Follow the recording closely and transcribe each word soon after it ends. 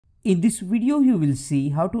In this video, you will see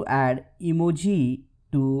how to add emoji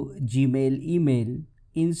to Gmail email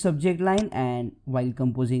in subject line and while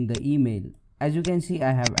composing the email. As you can see,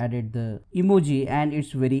 I have added the emoji and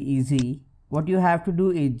it's very easy. What you have to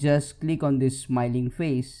do is just click on this smiling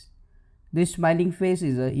face. This smiling face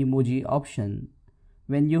is an emoji option.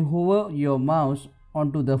 When you hover your mouse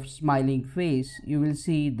onto the smiling face, you will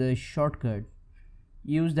see the shortcut.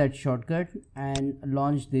 Use that shortcut and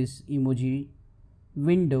launch this emoji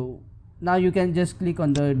window. Now you can just click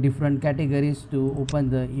on the different categories to open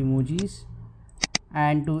the emojis,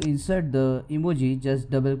 and to insert the emoji just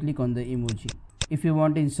double click on the emoji. If you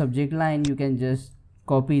want in subject line, you can just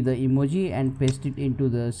copy the emoji and paste it into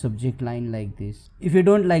the subject line like this. If you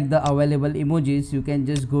don't like the available emojis, you can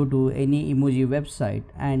just go to any emoji website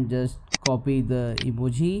and just copy the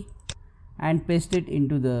emoji and paste it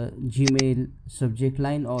into the Gmail subject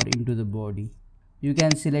line or into the body. You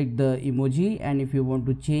can select the emoji, and if you want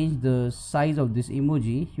to change the size of this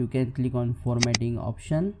emoji, you can click on formatting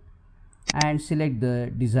option and select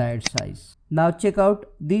the desired size. Now check out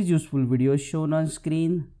these useful videos shown on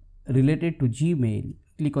screen related to Gmail.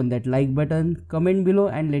 Click on that like button, comment below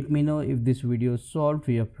and let me know if this video solved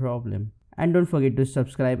your problem. And don't forget to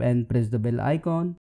subscribe and press the bell icon.